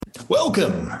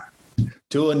Welcome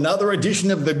to another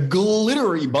edition of the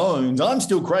Glittery Bones. I'm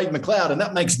still Craig McLeod, and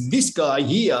that makes this guy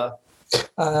here.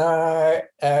 I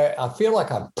feel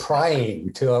like I'm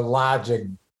praying to a larger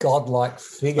godlike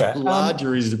figure.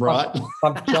 Larger is right.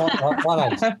 I'm John.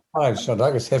 My name's John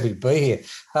Douglas. Happy to be here.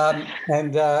 I'm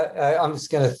just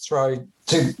going to throw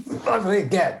to over there,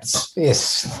 Gabs.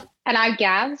 Yes. And I'm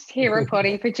Gabs here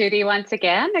reporting for Judy once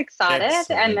again. Excited.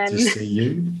 Excellent and then to see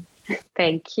you.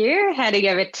 Thank you. Handing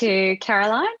over to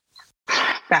Caroline.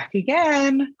 Back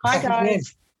again. Hi, guys. Again.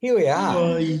 Here we are.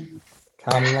 Hi.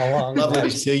 Coming along. Lovely to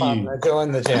see you. They're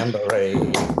doing the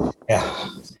jamboree. Yeah.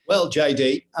 Well,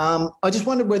 JD, I just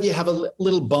wondered whether you have a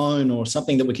little bone or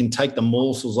something that we can take the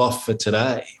morsels off for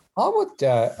today. I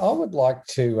would like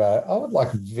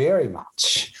very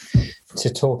much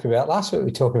to talk about. Last week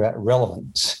we talked about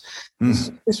relevance.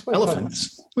 This week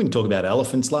Elephants. We didn't talk about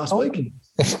elephants last week.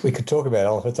 We could talk about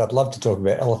elephants. I'd love to talk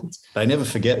about elephants. They never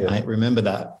forget, mate. Remember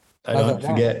that. They don't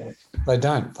forget. They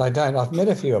don't. I've met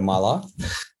a few in my life.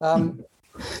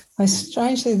 They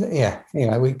strangely,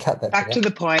 we cut that. Back to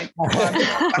the point.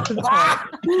 Back to the point.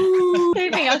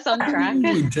 Keeping us on track.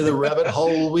 Into the rabbit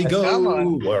hole we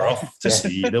go. We're off to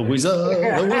see the wizard,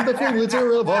 the wonderful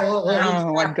Wizard of Oz.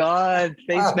 Oh my God,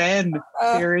 these men!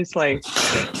 Seriously.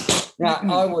 Now,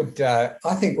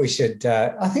 I think we should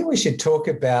talk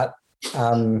about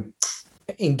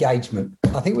engagement.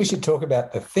 I think we should talk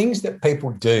about the things that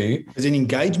people do. Is it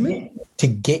engagement? To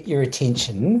get your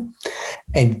attention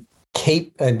and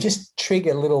just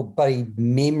trigger little buddy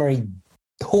memory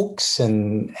hooks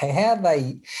and how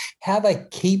they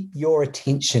keep your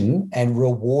attention and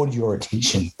reward your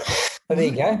attention. But there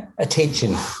you go,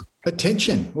 attention.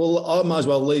 Attention. Well, I might as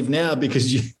well leave now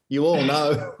because you all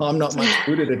know I'm not much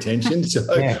good at attention, so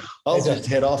I'll just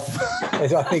head off.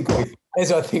 As I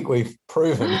think we've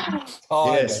proven.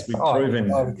 Yes, we've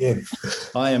proven.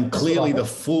 I am clearly the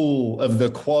fool of the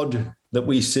quad that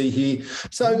we see here.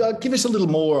 So give us a little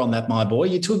more on that, my boy.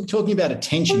 You're talking about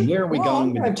attention. Where are we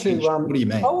going with attention? What do you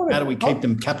mean? How do we keep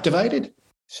them captivated?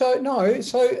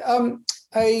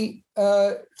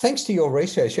 Thanks to your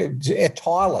research,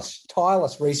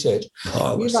 tireless research,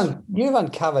 you've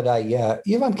uncovered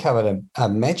a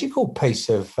magical piece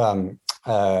of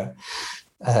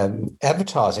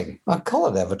advertising. I call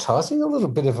it advertising, a little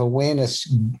bit of awareness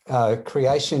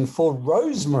creation for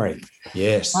Rosemary.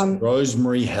 Yes,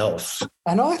 Rosemary Health.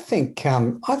 And I think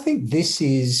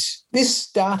this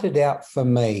started out for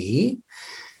me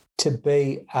to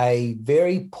be a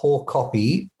very poor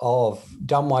copy of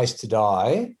Dumb Ways to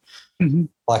Die. Mm-hmm.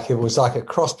 Like it was like a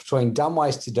cross between Dumb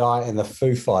Ways to Die and the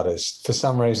Foo Fighters. For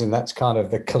some reason, that's kind of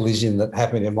the collision that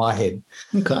happened in my head.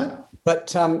 Okay.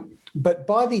 But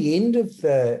by the end of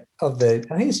the I think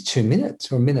it's 2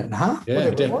 minutes or a minute and a half.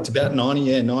 Yeah, it's about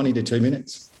 90 to 2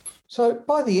 minutes. So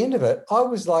by the end of it, I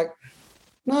was like,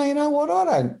 no, you know what?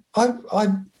 I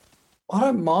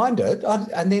don't mind it.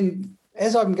 And then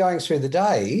as I'm going through the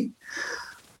day,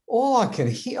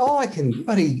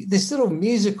 this little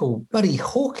musical buddy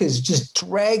hook is just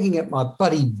dragging at my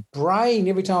buddy brain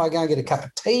every time I go and get a cup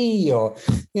of tea or,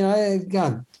 go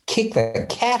and kick the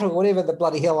cat or whatever the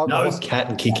bloody hell. No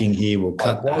cat kicking here. We'll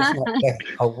cut that.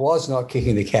 I was not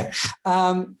kicking the cat.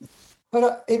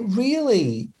 But it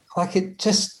really,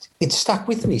 it stuck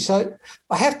with me. So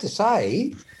I have to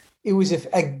say it was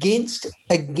against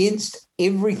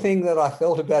everything that I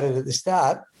felt about it at the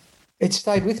start. It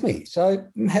stayed with me. So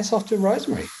hats off to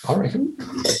Rosemary, I reckon.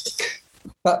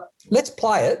 But let's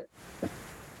play it,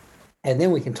 and then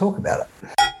we can talk about it.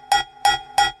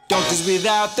 Doctors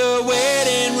without the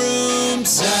waiting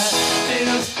rooms. That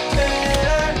feels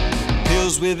better.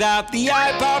 Pills without the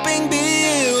eye-popping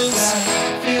bills.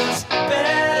 That feels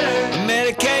better.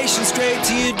 Medication straight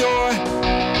to your door.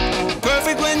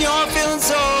 Perfect when you're feeling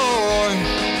sore.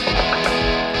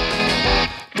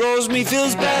 Rosemary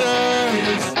feels better.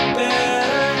 Feels better.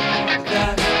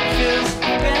 That feels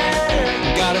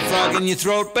better. Got a frog in your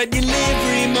throat, but you live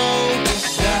remote.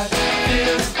 That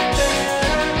feels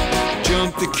better.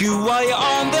 Jump the queue while you're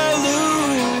on the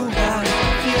loo. That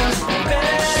feels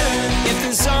better. If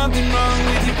there's something wrong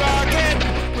with your pocket,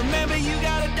 remember you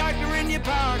got a doctor in your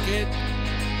pocket.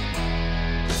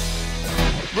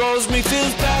 Rosemary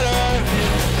feels better.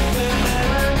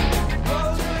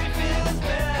 Rosemary feels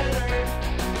better.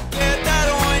 Get that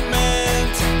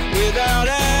ointment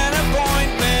without an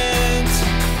appointment.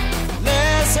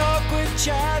 Less awkward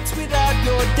chats without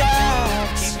your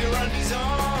doubts. Keep your undies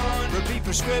on. Repeat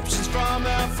prescriptions from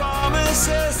our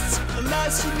pharmacists.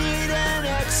 Unless you need an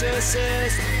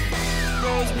exorcist.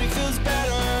 Rosemary feels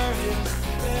better.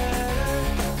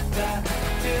 That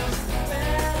feels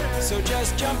better. So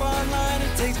just jump online,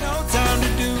 it takes no time to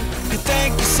do.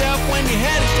 when your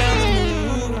head is down the moon.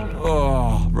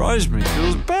 Oh, Rosemary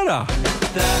feels better.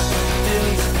 That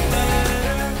feels better.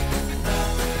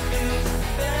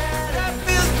 That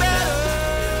feels better.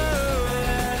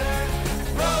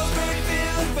 Rosemary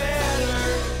feels better.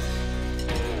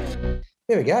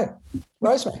 There we go.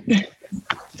 Rosemary.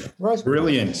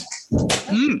 Brilliant.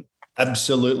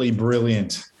 Absolutely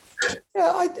brilliant.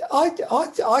 Yeah,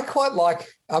 I quite like.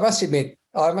 I must admit,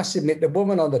 the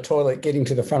woman on the toilet getting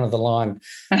to the front of the line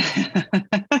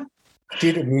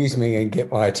did amuse me and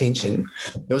get my attention.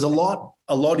 There was a lot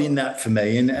in that for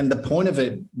me, and the point of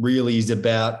it really is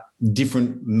about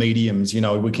different mediums. You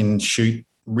know, we can shoot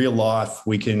real life,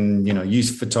 we can, you know,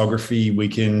 use photography, we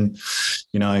can,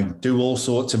 you know, do all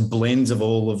sorts of blends of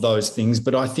all of those things.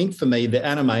 But I think for me, the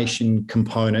animation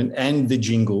component and the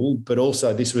jingle, but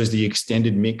also this was the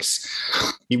extended mix,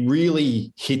 it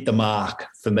really hit the mark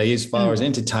for me as far as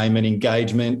entertainment,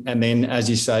 engagement. And then, as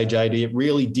you say, JD, it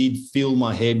really did fill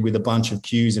my head with a bunch of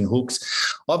cues and hooks.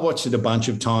 I've watched it a bunch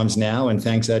of times now, and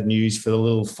thanks Ad News for the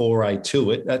little foray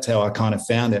to it. That's how I kind of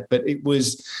found it. But it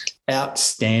was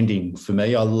outstanding for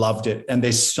me. I loved it. And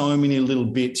there's so many little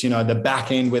bits, you know, the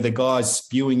back end where the guy's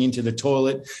spewing into the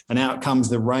toilet and out comes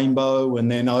the rainbow,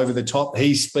 and then over the top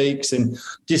he speaks, and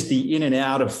just the in and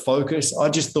out of focus. I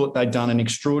just thought they'd done an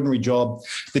extraordinary job.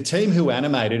 The team who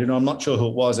animated, and I'm not sure who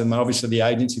it was, and obviously the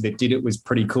agency that did it was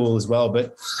pretty cool as well.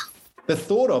 But the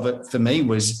thought of it for me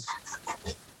was,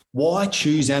 why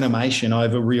choose animation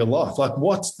over real life? Like,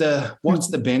 what's the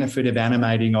benefit of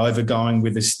animating over going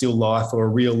with a still life or a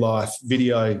real life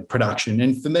video production?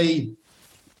 And for me,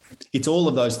 it's all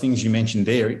of those things you mentioned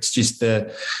there. It's just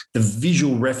the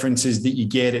visual references that you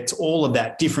get. It's all of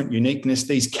that different uniqueness,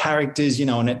 these characters, you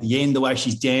know, and at the end, the way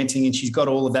she's dancing and she's got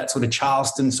all of that sort of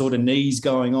Charleston sort of knees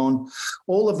going on,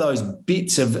 all of those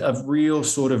bits of real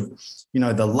sort of, you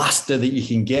know, the luster that you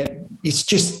can get. It's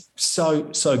just so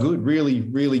good. Really,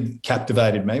 really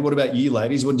captivated me. What about you,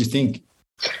 ladies? What did you think?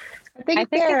 I think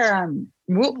they're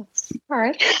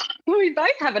sorry. We both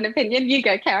have an opinion. You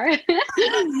go, Karen.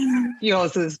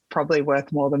 yours is probably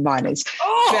worth more than mine is.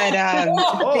 But I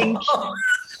think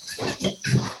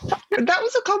that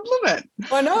was a compliment.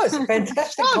 I know, it's a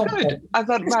fantastic compliment. Good. I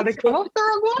thought it might have come off the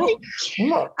wrong way.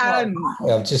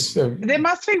 There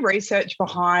must be research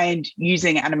behind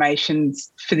using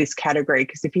animations for this category,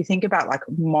 because if you think about like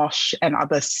Mosh and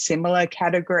other similar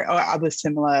category or other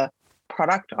similar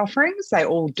product offerings, they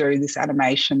all do this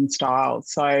animation style.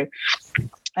 So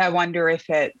I wonder if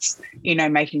it's, you know,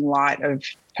 making light of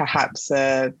perhaps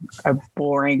a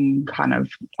boring kind of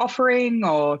offering,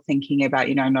 or thinking about,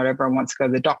 you know, not everyone wants to go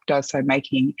to the doctor, so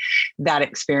making that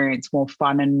experience more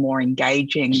fun and more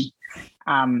engaging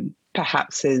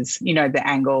perhaps is, you know, the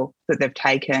angle that they've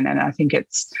taken. And I think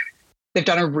they've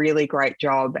done a really great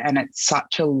job, and it's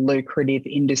such a lucrative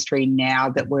industry now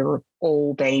that we're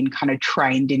all been kind of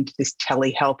trained into this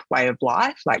telehealth way of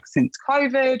life. Like since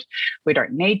COVID, we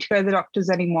don't need to go to the doctors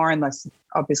anymore unless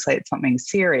obviously it's something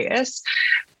serious.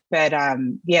 But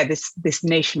this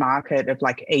niche market of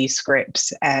like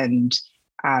e-scripts and,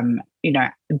 you know,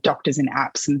 doctors and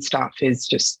apps and stuff is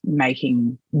just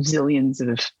making zillions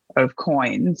of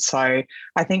coins. So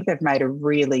I think they've made a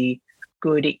really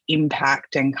good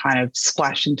impact and kind of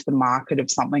splash into the market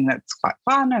of something that's quite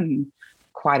fun and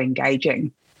quite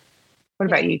engaging. What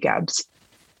about you, Gabs?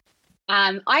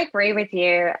 I agree with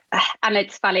you. And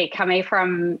it's funny, coming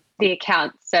from the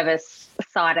account service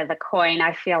side of the coin,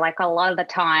 I feel like a lot of the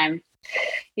time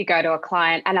you go to a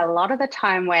client, and a lot of the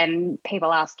time when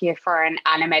people ask you for an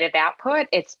animated output,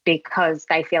 it's because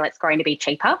they feel it's going to be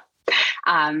cheaper.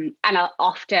 And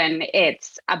often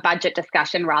it's a budget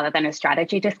discussion rather than a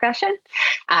strategy discussion.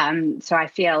 So I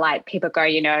feel like people go,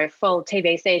 you know, full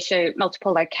TVC shoot,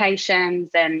 multiple locations,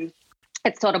 and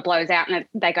it sort of blows out and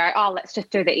they go, oh, let's just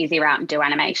do the easy route and do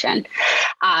animation.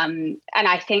 And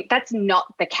I think that's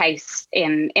not the case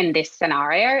in this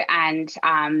scenario. And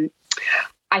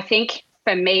I think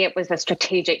for me, it was a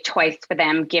strategic choice for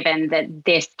them, given that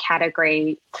this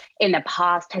category in the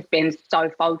past has been so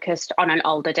focused on an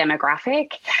older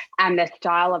demographic, and the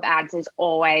style of ads is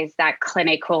always that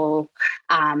clinical,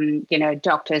 you know,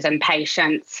 doctors and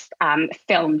patients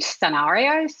filmed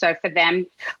scenario. So for them,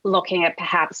 looking at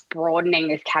perhaps broadening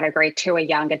this category to a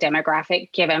younger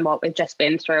demographic, given what we've just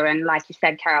been through, and like you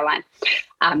said, Caroline,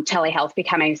 telehealth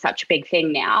becoming such a big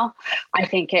thing now, I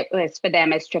think it was for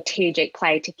them a strategic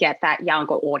play to get that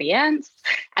younger audience.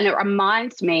 And it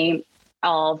reminds me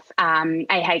of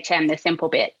AHM, The Simple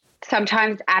Bit.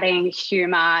 Sometimes adding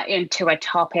humour into a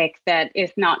topic that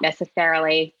is not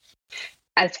necessarily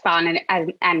as fun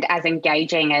and as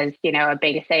engaging as, you know, a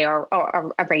B2C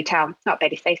or a retail, not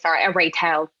B2C, sorry, a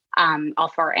retail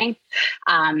offering.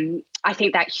 I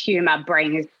think that humor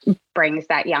brings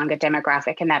that younger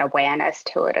demographic and that awareness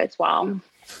to it as well.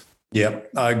 Yep,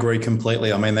 I agree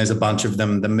completely. I mean, there's a bunch of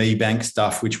them, the Me Bank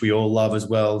stuff, which we all love as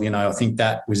well. You know, I think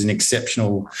that was an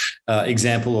exceptional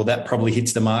example, or that probably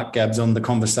hits the mark, Gabs, on the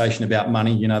conversation about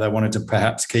money. You know, they wanted to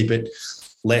perhaps keep it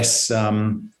less,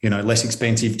 less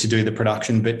expensive to do the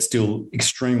production, but still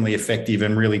extremely effective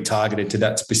and really targeted to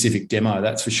that specific demo.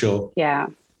 That's for sure. Yeah,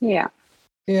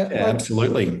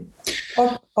 absolutely.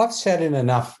 I've sat in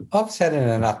enough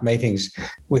meetings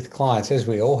with clients, as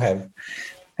we all have.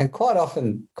 And quite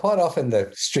often the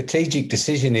strategic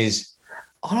decision is,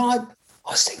 I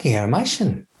was thinking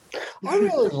animation. I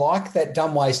really like that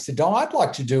Dumb Ways to Die. I'd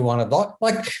like to do one of that.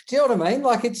 Like, do you know what I mean?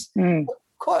 Like, it's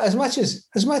quite as much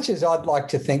as I'd like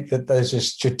to think that there's a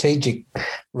strategic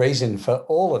reason for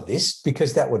all of this,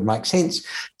 because that would make sense.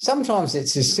 Sometimes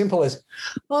it's as simple as,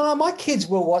 my kids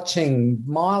were watching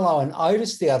Milo and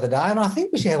Otis the other day, and I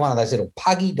think we should have one of those little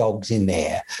puggy dogs in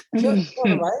there. Do you know what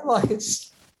I mean? Like,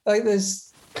 it's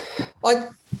like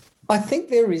I think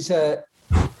there is I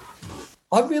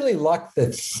really like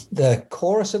the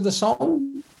chorus of the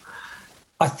song.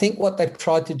 I think what they've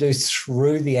tried to do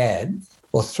through the ad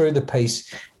or through the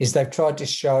piece is they've tried to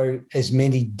show as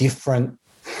many different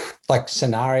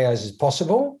scenarios as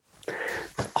possible.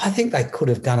 I think they could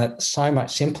have done it so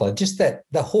much simpler. Just that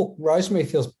the hook, Rosemary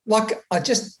feels like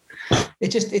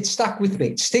it stuck with me.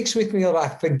 It sticks with me.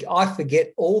 I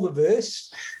forget all the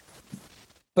verse,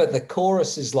 but the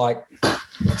chorus is like.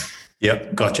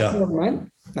 Yep, gotcha. No.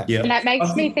 Yep. And that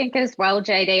makes me think as well,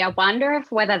 JD, I wonder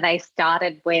whether they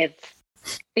started with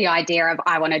the idea of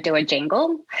I want to do a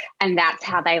jingle, and that's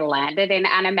how they landed in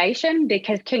animation,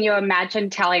 because can you imagine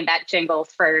telling that jingle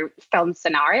through film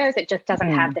scenarios? It just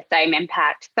doesn't have the same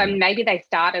impact. So maybe they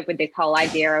started with this whole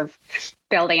idea of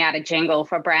building out a jingle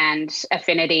for brand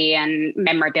affinity and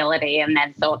memorability, and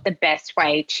then thought the best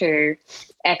way to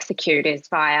execute is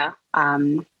via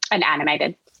an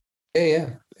animated.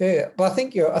 Yeah. But I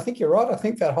think you're right. I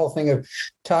think that whole thing of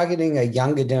targeting a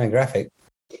younger demographic,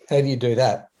 how do you do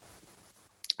that?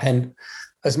 And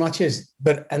I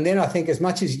think as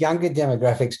much as younger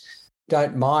demographics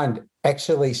don't mind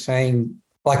actually seeing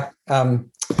what's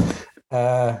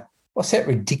that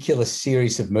ridiculous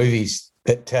series of movies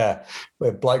that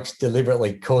where blokes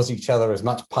deliberately cause each other as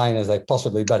much pain as they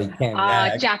possibly bloody can.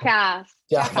 Jackass.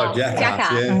 Jackass.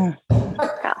 Yeah.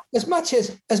 As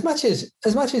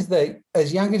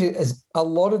a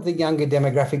lot of the younger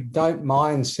demographic don't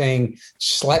mind seeing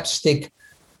slapstick,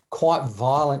 quite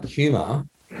violent humour.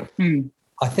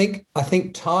 I think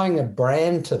tying a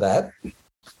brand to that,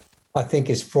 I think,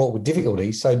 is fraught with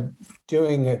difficulty. So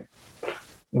doing it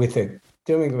with a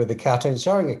cartoon,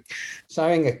 showing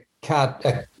a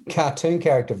cartoon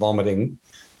character vomiting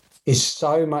is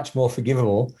so much more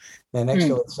forgivable than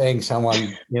actually seeing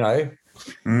someone,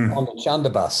 on the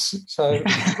Chundabus. So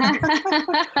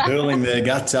hurling their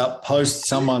guts up post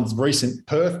someone's recent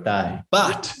birthday.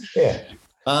 But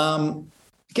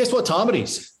guess what time it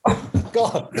is?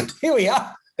 God, here we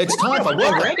are. It's time for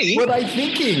what already. Were they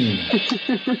thinking?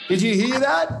 Did you hear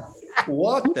that?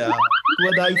 What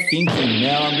were they thinking?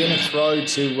 Now I'm going to throw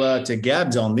to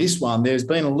Gabs on this one. There's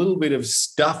been a little bit of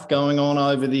stuff going on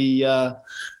over the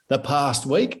past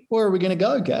week. Where are we going to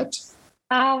go, Gabs?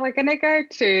 We're going to go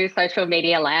to social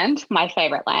media land, my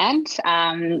favourite land.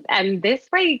 And this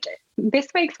week's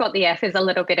What the F is a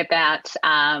little bit about,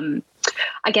 I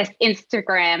guess,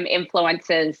 Instagram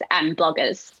influencers and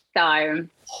bloggers. So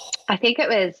I think it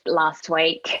was last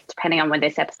week, depending on when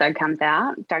this episode comes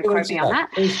out. Don't quote me on that.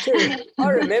 It was 2 weeks. I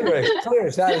remember it clear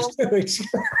as day. It was 2 weeks.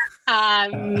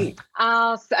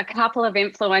 A couple of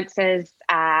influencers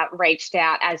reached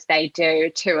out, as they do,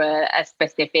 to a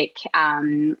specific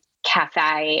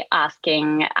cafe,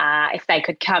 asking if they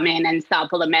could come in and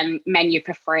sample the menu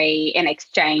for free in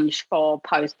exchange for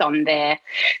posts on their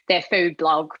food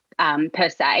blog, per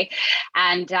se.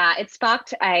 And it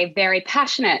sparked a very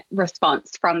passionate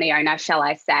response from the owner, shall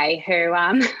I say, who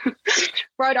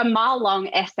wrote a mile-long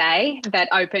essay that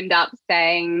opened up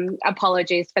saying,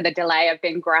 "Apologies for the delay. I've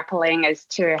been grappling as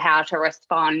to how to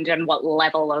respond and what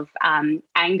level of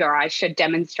anger I should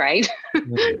demonstrate."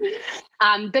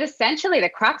 But essentially the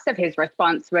crux of his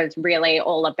response was really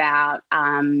all about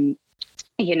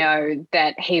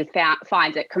that he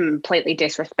finds it completely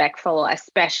disrespectful,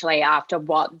 especially after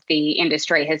what the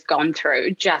industry has gone through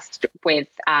just with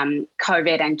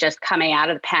COVID and just coming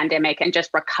out of the pandemic and just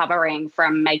recovering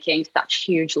from making such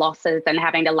huge losses and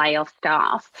having to lay off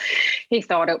staff. He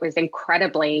thought it was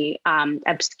incredibly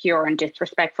obscure and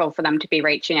disrespectful for them to be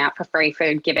reaching out for free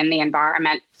food given the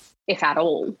environment, if at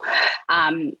all.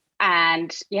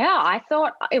 And yeah, I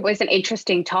thought it was an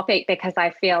interesting topic because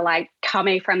I feel like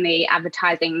coming from the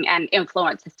advertising and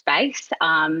influencer space,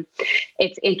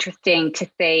 it's interesting to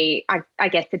see, I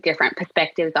guess, the different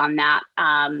perspectives on that.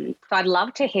 So I'd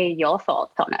love to hear your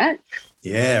thoughts on it.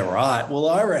 Yeah, right. Well,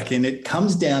 I reckon it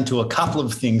comes down to a couple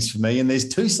of things for me, and there's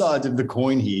two sides of the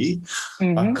coin here.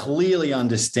 I clearly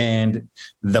understand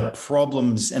the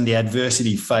problems and the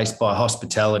adversity faced by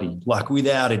hospitality, like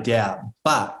without a doubt.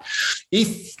 But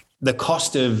if the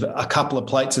cost of a couple of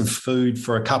plates of food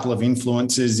for a couple of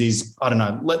influencers is, I don't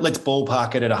know, let's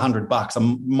ballpark it at $100.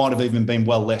 I might have even been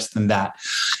well less than that.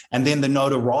 And then the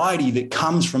notoriety that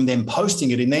comes from them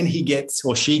posting it, and then he gets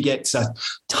or she gets a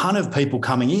ton of people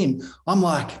coming in. I'm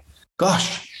like,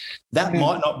 gosh, that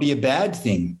might not be a bad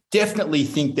thing. Definitely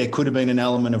think there could have been an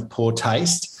element of poor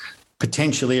taste,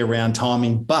 potentially around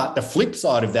timing. But the flip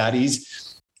side of that is,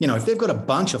 you know, if they've got a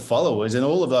bunch of followers and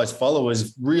all of those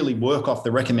followers really work off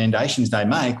the recommendations they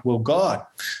make, well, God,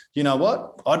 you know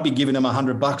what? I'd be giving them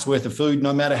 $100 worth of food,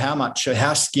 no matter how much or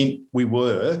how skint we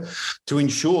were, to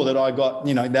ensure that I got,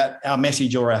 you know, that our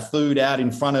message or our food out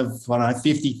in front of, I don't know,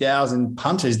 50,000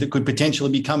 punters that could potentially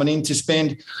be coming in to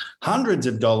spend hundreds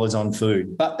of dollars on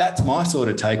food. But that's my sort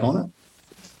of take on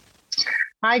it.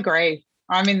 I agree.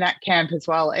 I'm in that camp as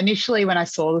well. Initially, when I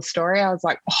saw the story, I was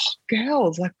like, oh,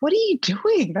 girls, like, what are you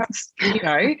doing? That's, you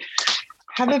know,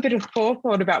 have a bit of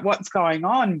forethought about what's going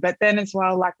on. But then as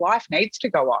well, like, life needs to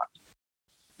go on.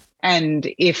 And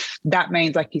if that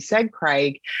means, like you said,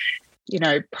 Craig, you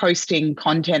know, posting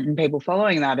content and people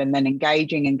following that and then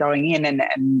engaging and going in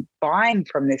and buying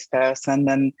from this person,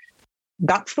 then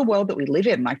that's the world that we live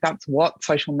in. Like, that's what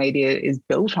social media is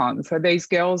built on. So these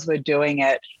girls were doing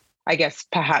it. I guess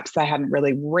perhaps they hadn't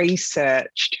really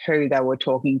researched who they were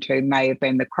talking to, may have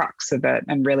been the crux of it,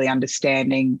 and really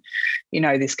understanding, you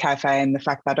know, this cafe and the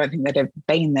fact that I don't think they'd ever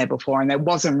been there before and there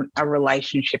wasn't a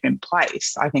relationship in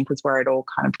place, I think was where it all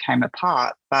kind of came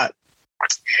apart. But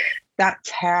that's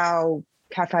how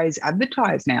cafes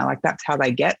advertise now. Like, that's how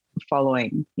they get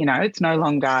following. You know, it's no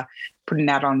longer putting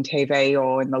that on TV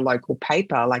or in the local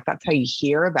paper. Like, that's how you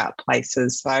hear about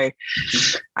places. So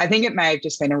I think it may have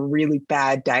just been a really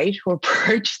bad day to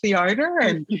approach the owner,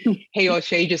 and he or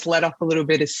she just let off a little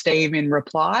bit of steam in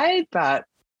reply. But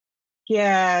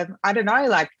yeah, I don't know,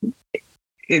 like,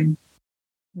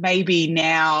 maybe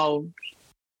now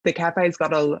the cafe's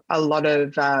got a lot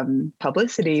of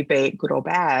publicity, be it good or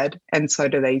bad, and so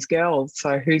do these girls.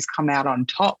 So who's come out on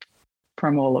top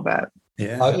from all of it?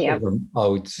 Yeah, I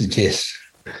would suggest.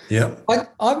 Yeah, I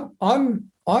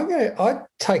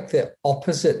take the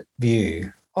opposite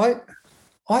view. I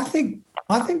think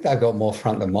they've got more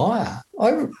front than mire.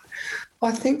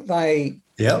 I think they.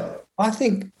 Yeah. I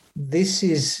think this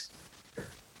is.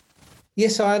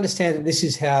 Yes, I understand that this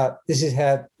is how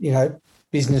you know,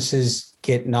 businesses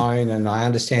get known, and I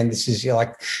understand this is, you know,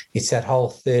 like, it's that whole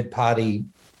third party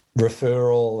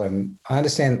referral, and I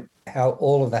understand how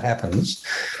all of that happens.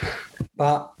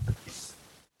 But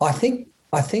I think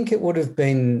it would have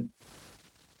been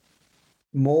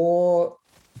more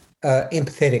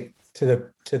empathetic to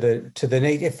the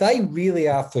need. If they really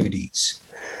are foodies,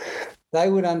 they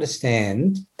would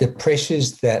understand the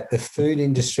pressures that the food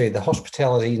industry, the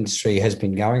hospitality industry, has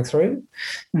been going through.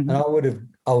 Mm-hmm. And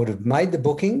I would have made the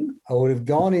booking. I would have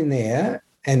gone in there,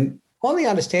 and on the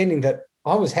understanding that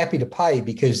I was happy to pay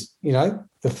because, you know,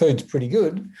 the food's pretty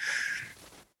good.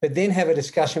 But then have a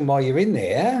discussion while you're in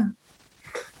there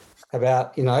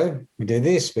about, you know, we do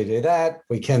this, we do that,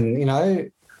 we can, you know,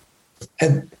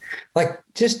 and like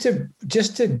just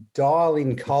to dial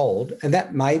in cold. And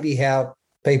that may be how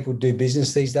people do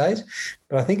business these days,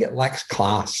 but I think it lacks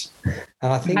class.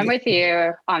 And I think I'm with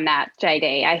you on that,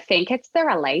 JD. I think it's the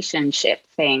relationship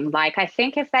thing. Like, I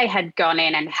think if they had gone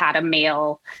in and had a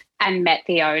meal and met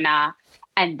the owner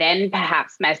and then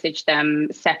perhaps messaged them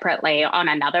separately on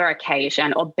another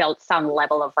occasion or built some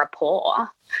level of rapport,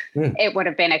 it would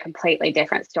have been a completely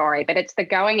different story. But it's the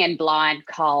going in blind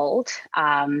cold,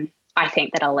 I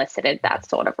think, that elicited that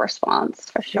sort of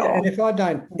response for sure. Yeah, and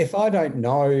if I don't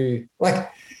know, like,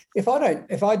 if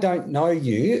I don't know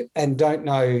you and don't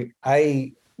know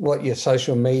what your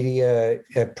social media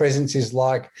presence is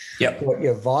like, what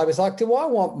your vibe is like, do I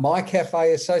want my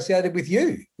cafe associated with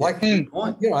you? Like, you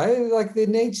know, like, there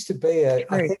needs to be I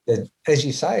think that, as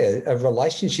you say, a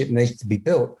relationship needs to be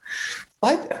built.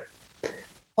 I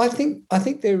think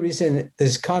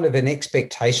there's kind of an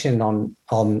expectation on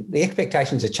the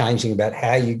expectations are changing about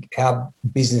how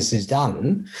business is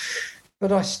done,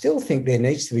 but I still think there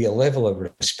needs to be a level of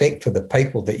respect for the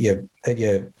people that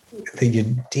you're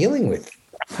dealing with.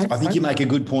 I think you make a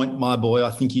good point, my boy. I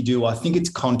think you do. I think it's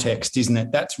context, isn't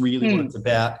it? That's really what it's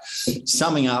about.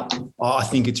 Summing up, I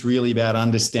think it's really about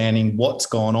understanding what's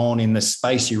gone on in the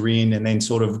space you're in and then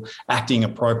sort of acting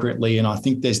appropriately. And I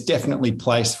think there's definitely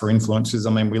place for influencers.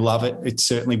 I mean, we love it. It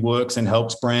certainly works and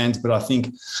helps brands, but I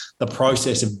think the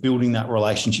process of building that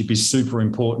relationship is super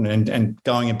important, and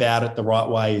going about it the right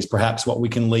way is perhaps what we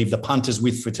can leave the punters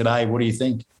with for today. What do you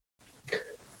think?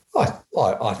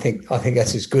 I think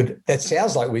that's as good. That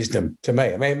sounds like wisdom to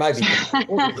me. I mean, maybe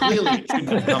clearly it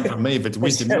shouldn't come from me if it's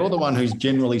wisdom. You're the one who's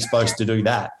generally supposed to do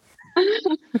that.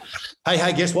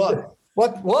 Hey, guess what?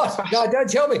 What? No, don't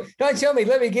tell me. Don't tell me.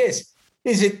 Let me guess.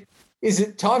 Is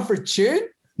it time for a tune?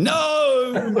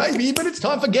 No, maybe, but it's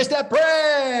time for Guess That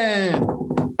Brand.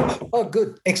 Oh,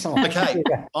 good. Excellent. Okay,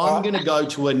 I'm going to go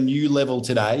to a new level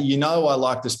today. You know I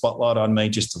like the spotlight on me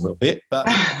just a little bit, but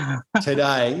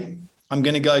today I'm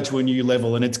going to go to a new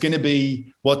level, and it's going to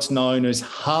be what's known as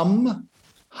harmonics.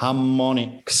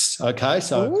 Okay,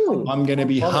 so I'm going to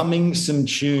be humming some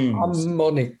tunes.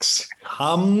 Harmonics.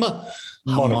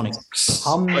 Harmonics.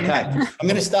 Okay, I'm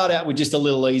going to start out with just a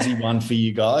little easy one for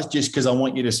you guys, just because I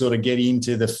want you to sort of get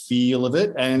into the feel of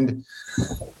it, and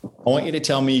I want you to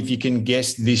tell me if you can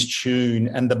guess this tune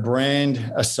and the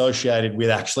brand associated with.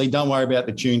 Actually, don't worry about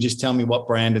the tune. Just tell me what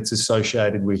brand it's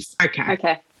associated with.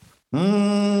 Okay. Hey!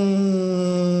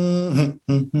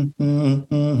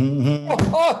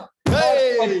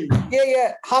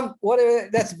 Yeah. Whatever.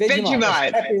 That's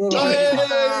Vegemite. Hey,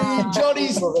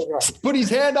 Johnny's put his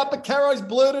hand up, but Caro's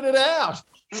blurted it out.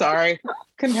 Sorry,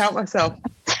 couldn't help myself.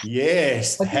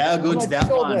 Yes, how good's that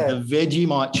one? The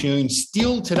Vegemite tune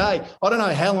still today. I don't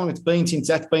know how long it's been since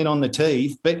that's been on the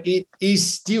teeth, but it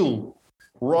is still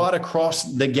right across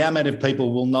the gamut of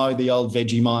people will know the old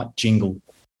Vegemite jingle.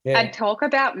 Yeah. And talk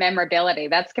about memorability.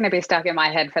 That's going to be stuck in my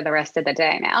head for the rest of the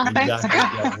day now. Exactly.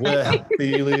 Yeah. We're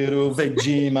happy little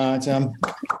Vegemite.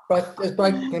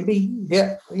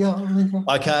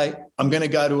 Okay, I'm going to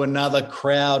go to another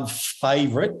crowd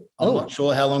favourite. I'm not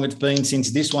sure how long it's been since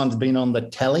this one's been on the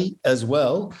telly as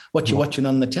well. What you watching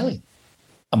on the telly?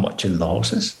 I'm watching the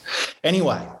horses.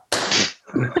 Anyway.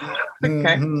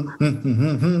 Okay.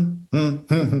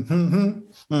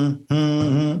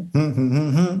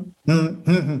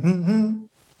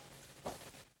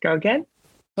 Go again.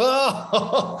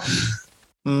 Oh.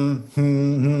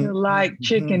 You like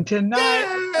chicken tonight.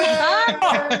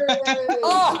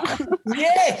 Oh,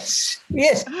 yes.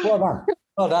 Well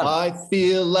done. I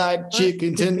feel like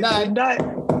chicken tonight.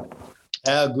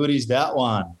 How good is that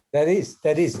one? That is.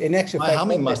 In actual fact,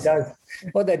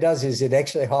 what that does is it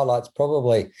actually highlights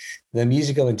probably the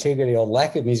musical integrity or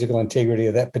lack of musical integrity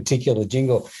of that particular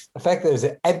jingle. The fact that there's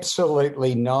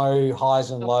absolutely no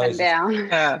highs and lows. Up and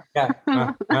down.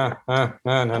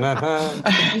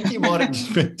 I think you might have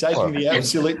just been taking the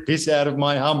absolute piss out of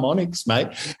my harmonics, mate.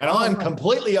 And I'm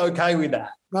completely okay with that.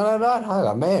 No.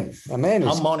 A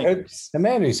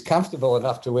man who's comfortable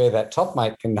enough to wear that top,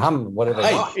 mate, can hum whatever.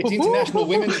 Hey, it's International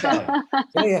Women's Day.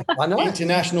 Yeah, I know.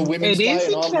 International Women's Day. It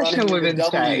is International Women's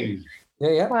Day.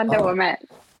 Yeah. Wonder Woman.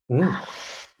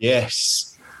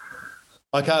 Yes.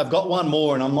 Okay, I've got one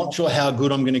more, and I'm not sure how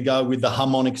good I'm going to go with the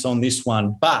harmonics on this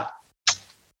one, but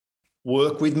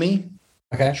work with me.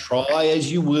 Okay. Try as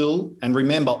you will. And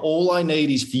remember, all I need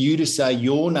is for you to say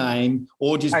your name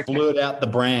or just blurt out the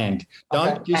brand.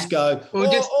 Don't just go,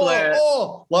 just blurt.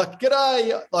 Like,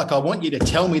 g'day. Like, I want you to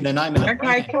tell me the name of the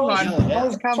brand. Come on.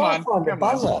 Come on. The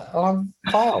buzzer. I'm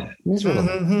failed. Miserable.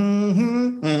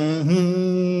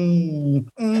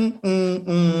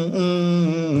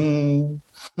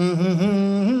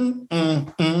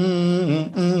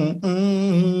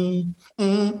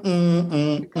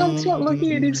 Tom's not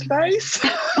looking at his face.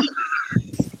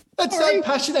 That's so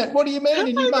passionate. What do you mean? And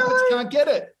you Muppets can't get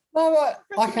it. No,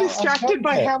 I'm distracted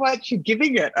by how much you're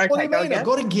giving it. Okay, what do you mean? I've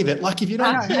got to give it. Like if you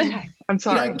don't get, I'm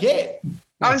sorry. You don't get.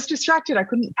 I was distracted. I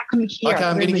couldn't hear. Okay,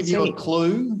 I'm going to give you a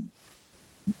clue.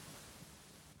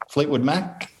 Fleetwood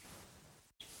Mac.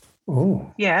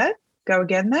 Oh. Yeah. Go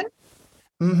again then.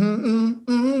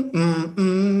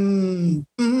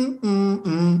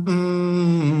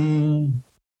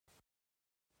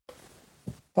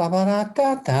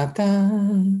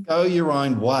 Go your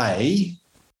own way.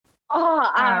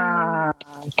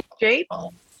 Jeep.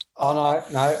 Oh, no,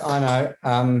 I know.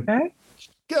 Okay.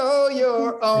 Go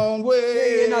your own way.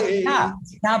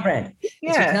 It's a car brand.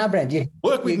 Yeah. It's a car brand. You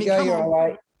work with me. Go your own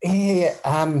way. Yeah.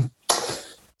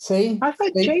 See? I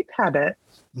thought Jeep had it.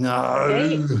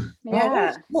 No.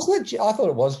 Yeah. Wasn't it? I thought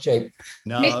it was Jeep.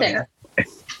 No. Listen.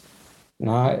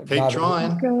 No. Keep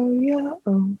trying. Go your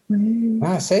own way.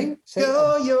 No, see?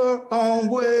 Go your own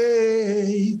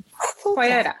way.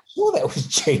 Toyota. Well, that was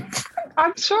Jeep.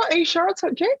 I'm sure. Are you sure it's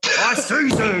not Jeep? I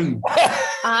Suzu.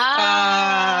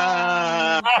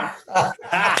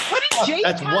 What did Jeep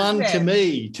That's have one then? to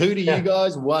me, 2 to you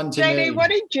guys, 1 to JD, me. what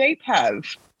did Jeep have?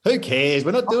 Who cares?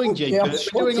 We're not doing Jeep. Yeah, I'm We're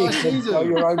sure doing Jeep can go Isuzu.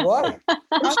 your own way.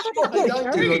 They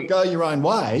don't do it. Go your own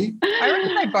way. I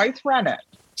reckon they both ran it.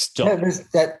 Stop.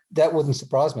 That wouldn't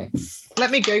surprise me.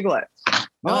 Let me Google it.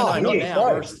 No, not yeah,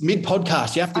 now. right. We're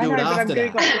mid-podcast. You have to I do know, it but I'm after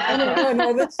that. Googling.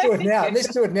 No, let's do it now.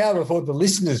 Let's do it now before the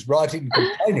listeners write in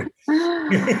complaining.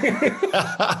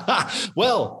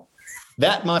 Well,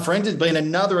 that, my friends, has been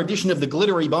another edition of the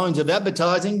Glittery Bones of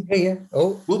Advertising. Yeah.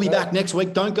 Oh, We'll be back next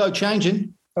week. Don't go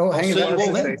changing. Oh, hang I'll see you all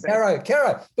on. then.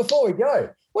 Caro, before we go,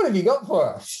 what have you got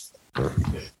for us?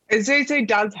 Isuzu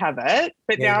does have it,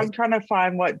 but Yeah. now I'm trying to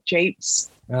find what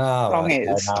Jeep's song right.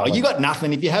 is. Oh, you got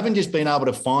nothing. If you haven't just been able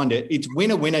to find it, it's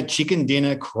Winner Winner Chicken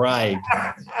Dinner Craig.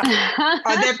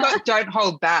 Oh, they've got Don't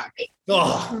Hold Back.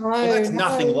 Oh, well, that's No.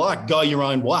 nothing like Go Your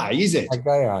Own Way, is it?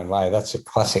 Go your own way. That's a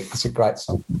classic. That's a great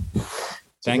song.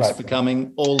 Thanks for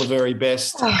coming. All the very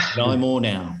best. No more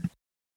now.